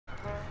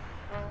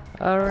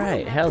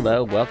Alright,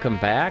 hello, welcome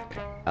back.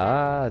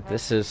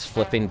 This is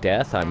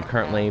FlippingDeath. I'm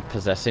currently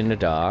possessing a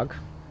dog.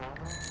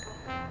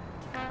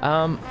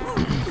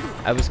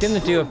 I was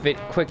gonna do a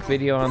quick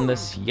video on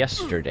this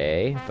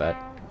yesterday, but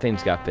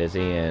things got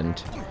busy,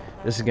 and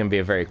this is gonna be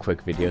a very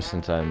quick video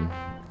since I'm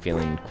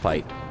feeling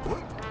quite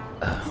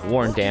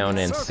worn down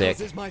and sick.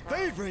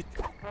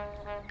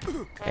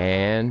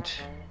 And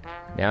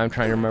now I'm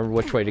trying to remember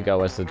which way to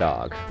go as the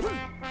dog.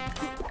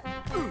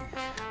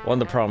 One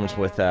of the problems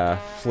with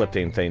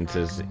flipping things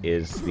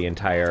is the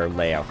entire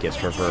layout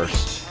gets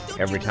reversed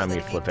every time you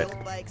flip it.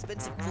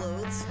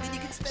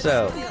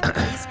 So,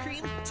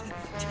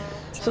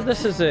 so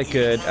this is a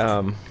good,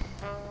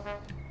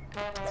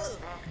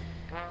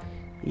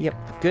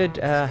 good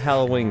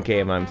Halloween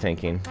game, I'm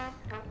thinking.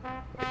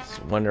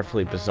 It's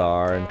wonderfully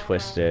bizarre and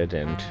twisted,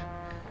 and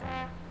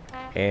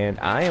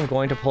I am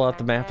going to pull out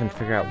the map and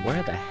figure out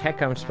where the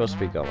heck I'm supposed to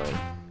be going.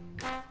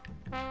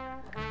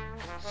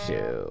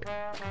 So,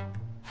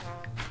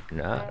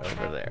 not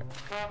over there.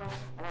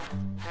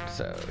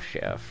 So,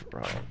 Chef,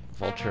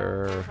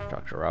 Vulture,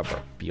 Dr.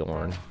 Robert,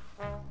 Bjorn.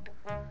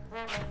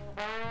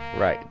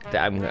 Right,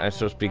 I'm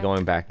supposed to be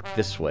going back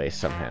this way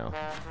somehow.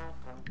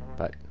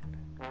 But,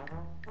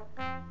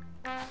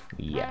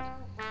 yeah.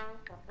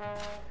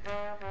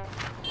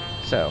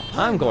 So,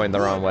 I'm going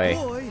the wrong way.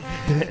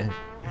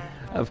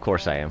 Of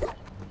course I am.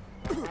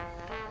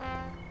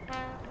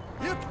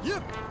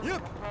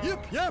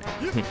 Yep.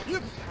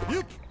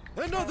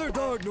 And other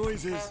dog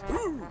noises.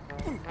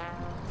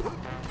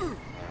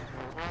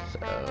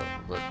 So,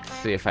 let's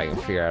see if I can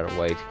figure out a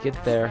way to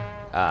get there.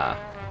 Ah,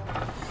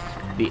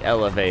 the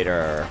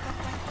elevator.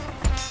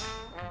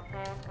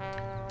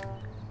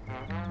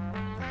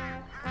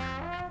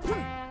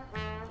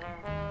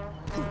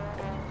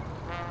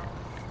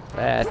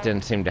 That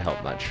didn't seem to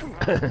help much.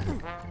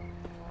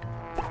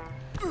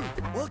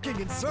 Walking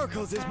in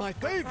circles is my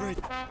favorite.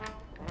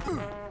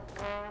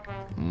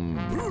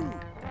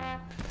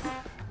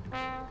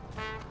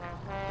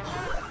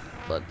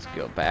 Let's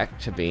go back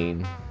to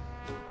being...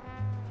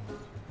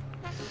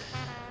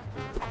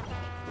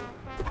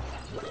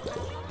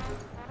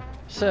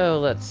 So,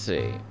 let's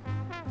see.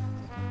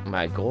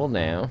 My goal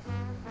now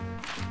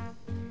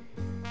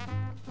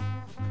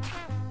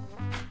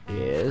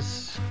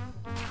is...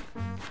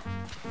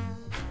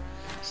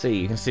 See,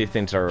 you can see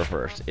things are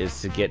reversed.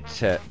 Is to get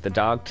the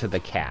dog to the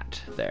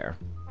cat there.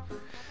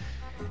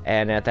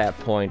 And at that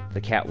point, the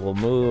cat will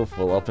move,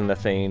 we'll open the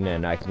thing,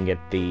 and I can get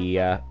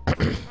the...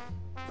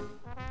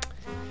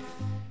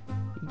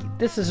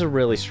 This is a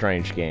really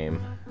strange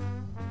game.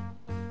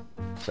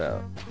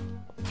 So,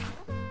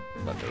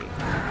 let me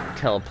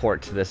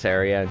teleport to this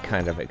area and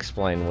kind of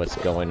explain what's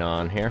going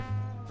on here.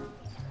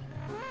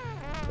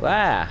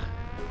 Ah!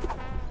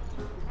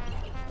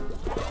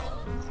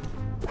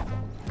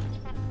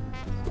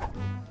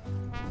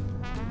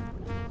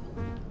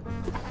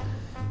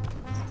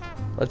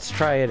 Let's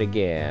try it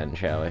again,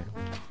 shall we?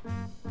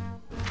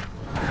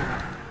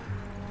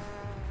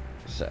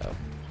 So.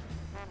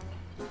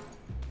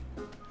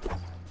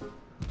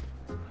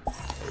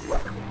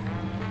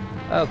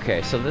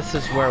 Okay, so this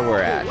is where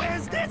we're at.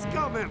 Where's this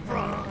coming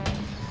from?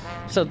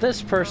 So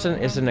this person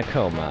is in a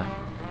coma.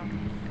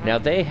 Now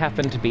they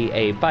happen to be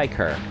a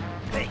biker.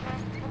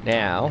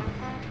 Now,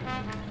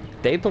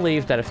 they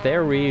believe that if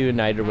they're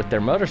reunited with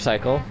their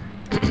motorcycle,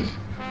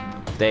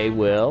 they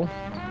will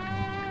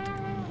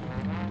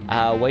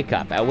wake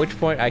up, at which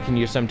point I can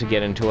use them to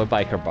get into a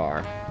biker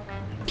bar.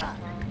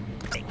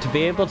 To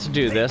be able to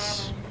do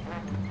this,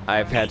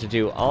 I've had to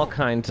do all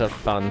kinds of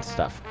fun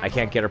stuff. I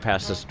can't get her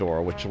past this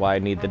door, which is why I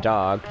need the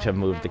dog to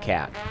move the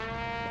cat.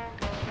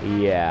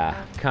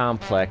 Yeah,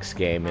 complex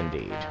game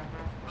indeed.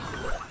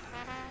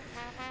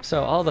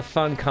 So all the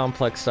fun,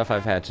 complex stuff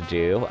I've had to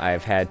do,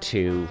 I've had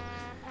to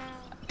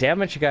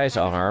damage a guy's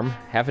arm,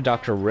 have a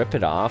doctor rip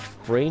it off,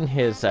 bring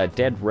his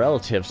dead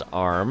relative's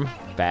arm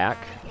back,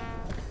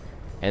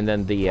 and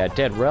then the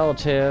dead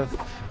relative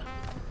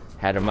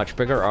had a much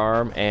bigger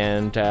arm,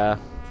 and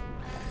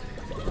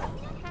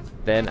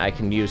then I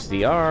can use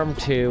the arm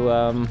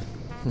to,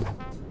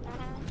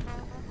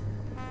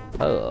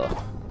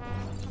 oh.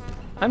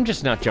 I'm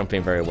just not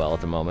jumping very well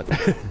at the moment.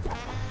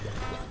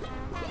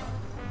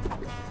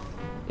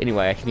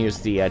 Anyway, I can use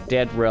the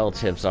dead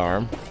relative's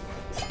arm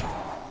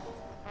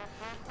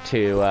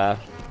to,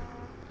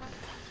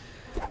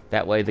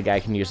 that way the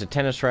guy can use a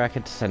tennis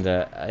racket to send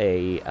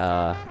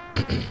a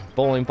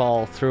bowling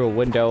ball through a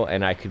window,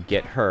 and I could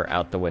get her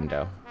out the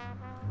window.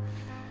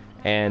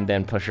 And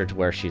then push her to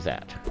where she's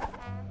at.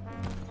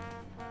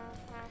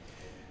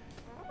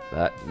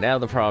 But now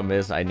the problem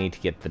is I need to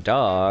get the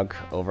dog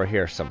over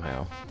here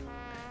somehow.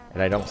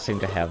 And I don't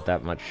seem to have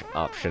that much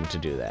option to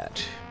do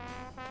that.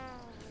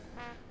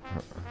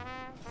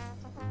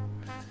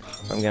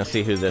 So I'm gonna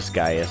see who this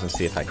guy is and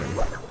see if I can...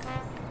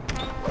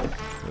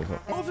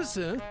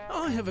 Officer,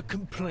 I have a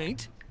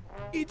complaint.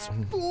 It's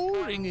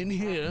boring in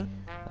here.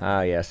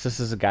 Ah, yes, this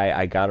is a guy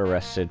I got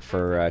arrested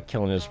for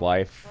killing his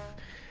wife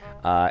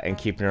and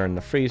keeping her in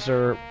the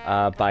freezer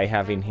by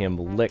having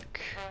him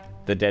lick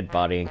the dead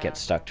body and get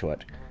stuck to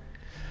it.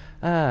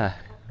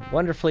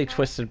 Wonderfully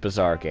twisted,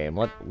 bizarre game.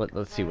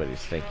 Let's see what he's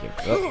thinking.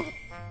 Oh.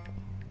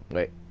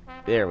 Wait,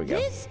 there we go.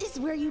 This is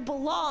where you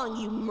belong,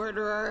 you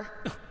murderer.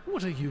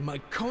 What are you, my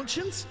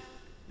conscience?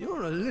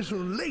 You're a little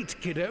late,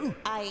 kiddo.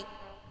 I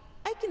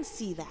can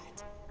see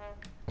that.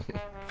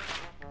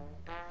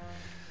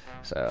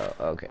 So,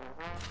 okay.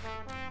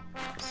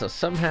 So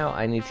somehow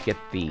I need to get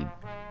the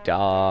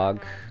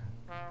dog.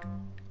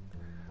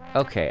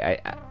 Okay,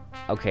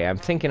 okay, I'm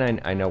thinking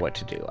I know what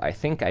to do. I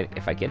think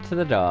if I get to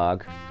the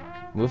dog,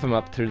 move him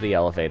up through the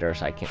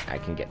elevators, I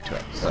can get to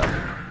it. So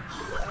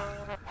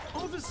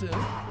Officer.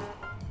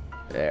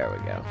 there we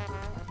go.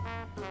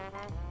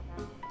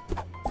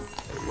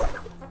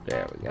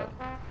 There we go.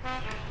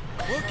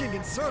 Walking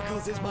in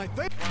circles is my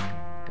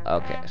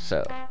Okay,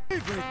 so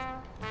favorite.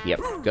 yep,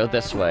 go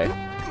this way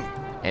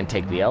and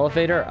take the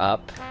elevator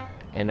up,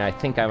 and I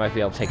think I might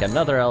be able to take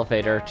another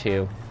elevator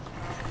to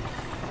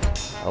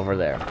over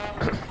there.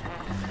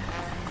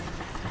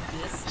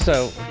 This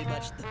So, is pretty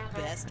much the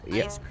best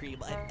yep. ice cream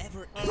I've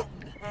ever eaten.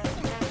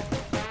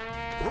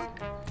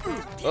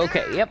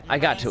 Okay, yep, I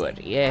got to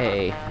it.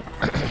 Yay.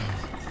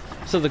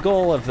 So the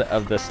goal of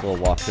this little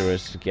walkthrough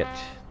is to get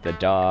the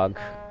dog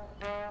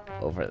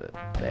over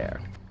there.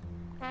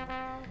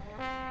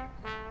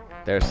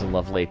 There's the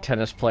lovely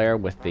tennis player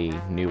with the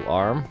new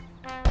arm.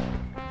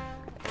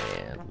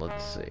 And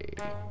let's see.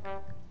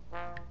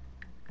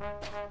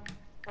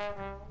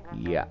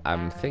 Yeah,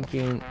 I'm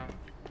thinking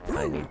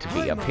I need to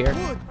be up here.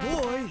 Good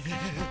boy.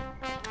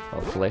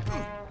 Hopefully.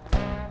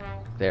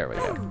 There we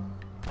go.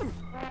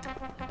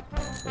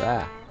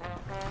 Ah.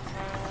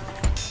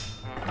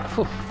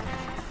 Whew.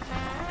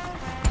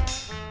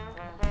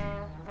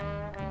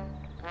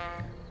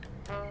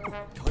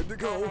 Time to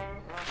go.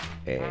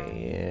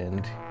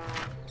 And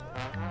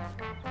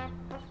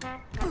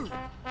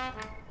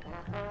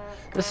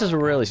this is a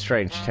really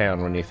strange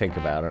town when you think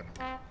about it.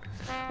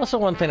 Also,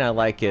 one thing I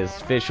like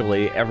is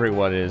visually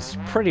everyone is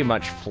pretty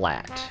much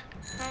flat.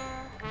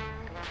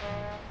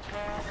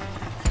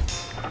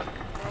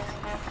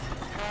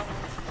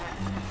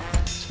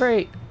 It's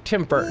very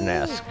Tim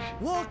Burton-esque.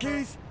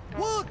 Walkies!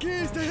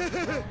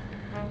 Walkies!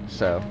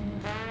 So,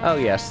 oh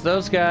yes,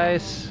 those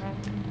guys,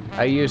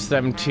 I used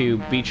them to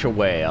beach a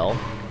whale.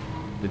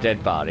 The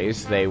dead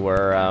bodies, they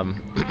were,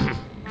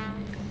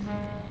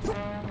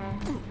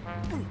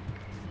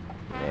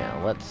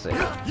 yeah, let's see.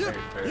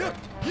 Yep.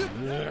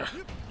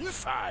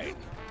 Fine.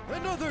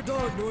 Another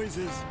dog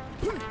noises.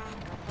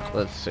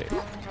 Let's see.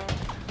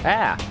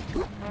 Ah!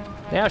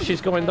 Now she's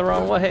going the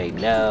wrong way.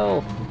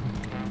 No!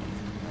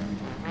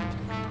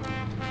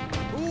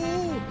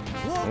 Ooh,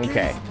 walkies!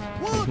 Okay.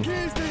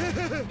 Walkies!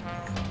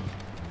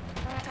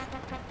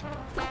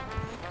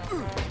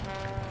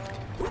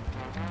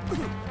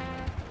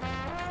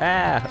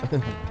 Ah!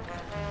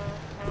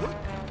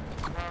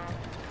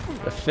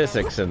 The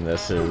physics in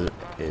this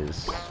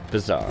is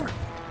bizarre.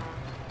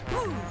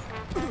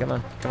 Come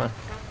on, come on.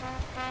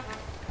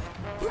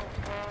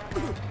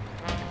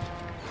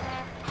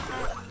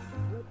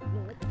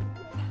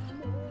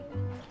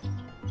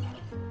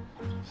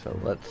 So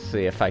let's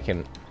see if I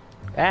can...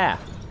 Ah!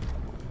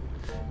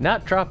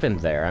 Not drop in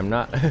there, I'm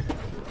not... Let's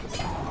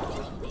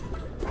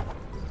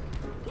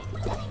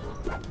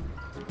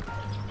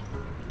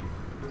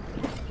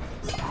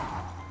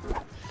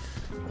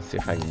see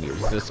if I can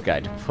use this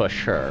guy to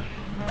push her.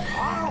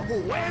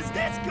 Oh, where's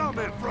this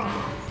coming from?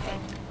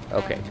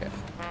 Okay, good.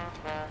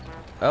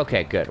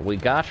 Okay, good. We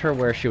got her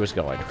where she was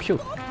going. Phew.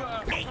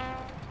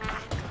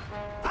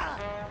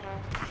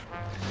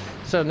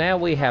 So now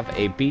we have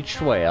a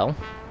beached whale.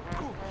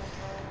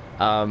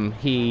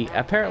 He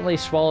apparently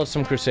swallowed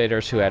some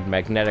crusaders who had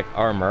magnetic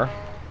armor.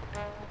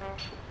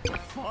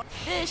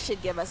 This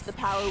should give us the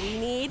power we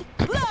need.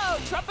 Blow,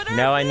 trumpeter!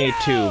 Now I need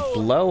to blow!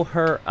 blow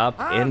her up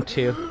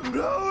into...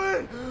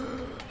 Blowing!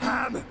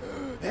 I'm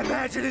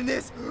imagining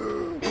this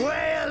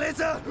whale is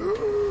a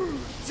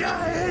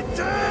giant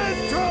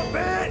jazz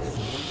trumpet!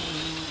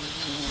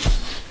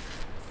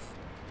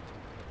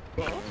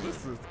 Well,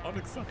 this is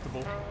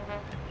unacceptable.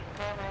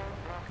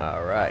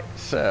 Alright,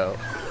 so...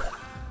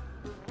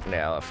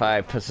 Now, if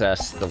I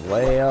possess the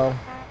whale,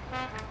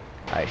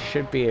 I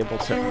should be able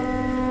to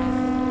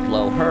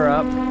blow her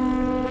up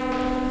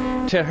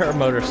to her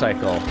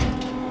motorcycle.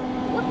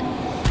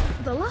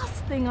 What? The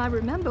last thing I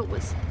remember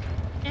was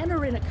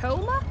Anna in a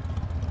coma?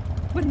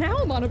 But now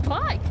I'm on a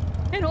bike,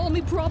 and all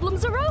my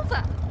problems are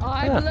over.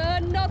 I've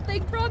learned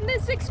nothing from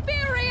this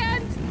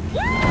experience.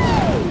 Woo!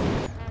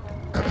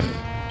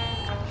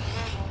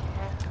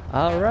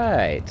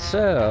 Alright,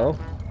 so...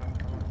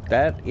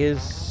 That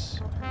is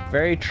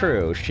very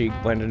true. She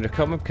went into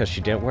coma because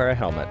she didn't wear a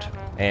helmet.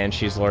 And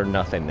she's learned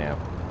nothing now.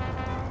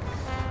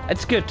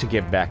 It's good to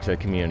give back to the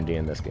community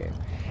in this game.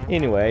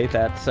 Anyway,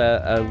 that's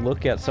a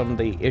look at some of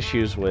the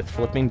issues with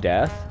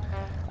FlippingDeath.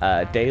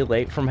 Day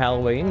late from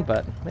Halloween,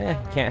 but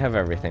can't have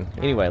everything.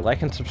 Anyway,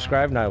 like and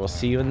subscribe, and I will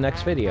see you in the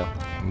next video.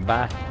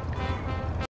 Bye.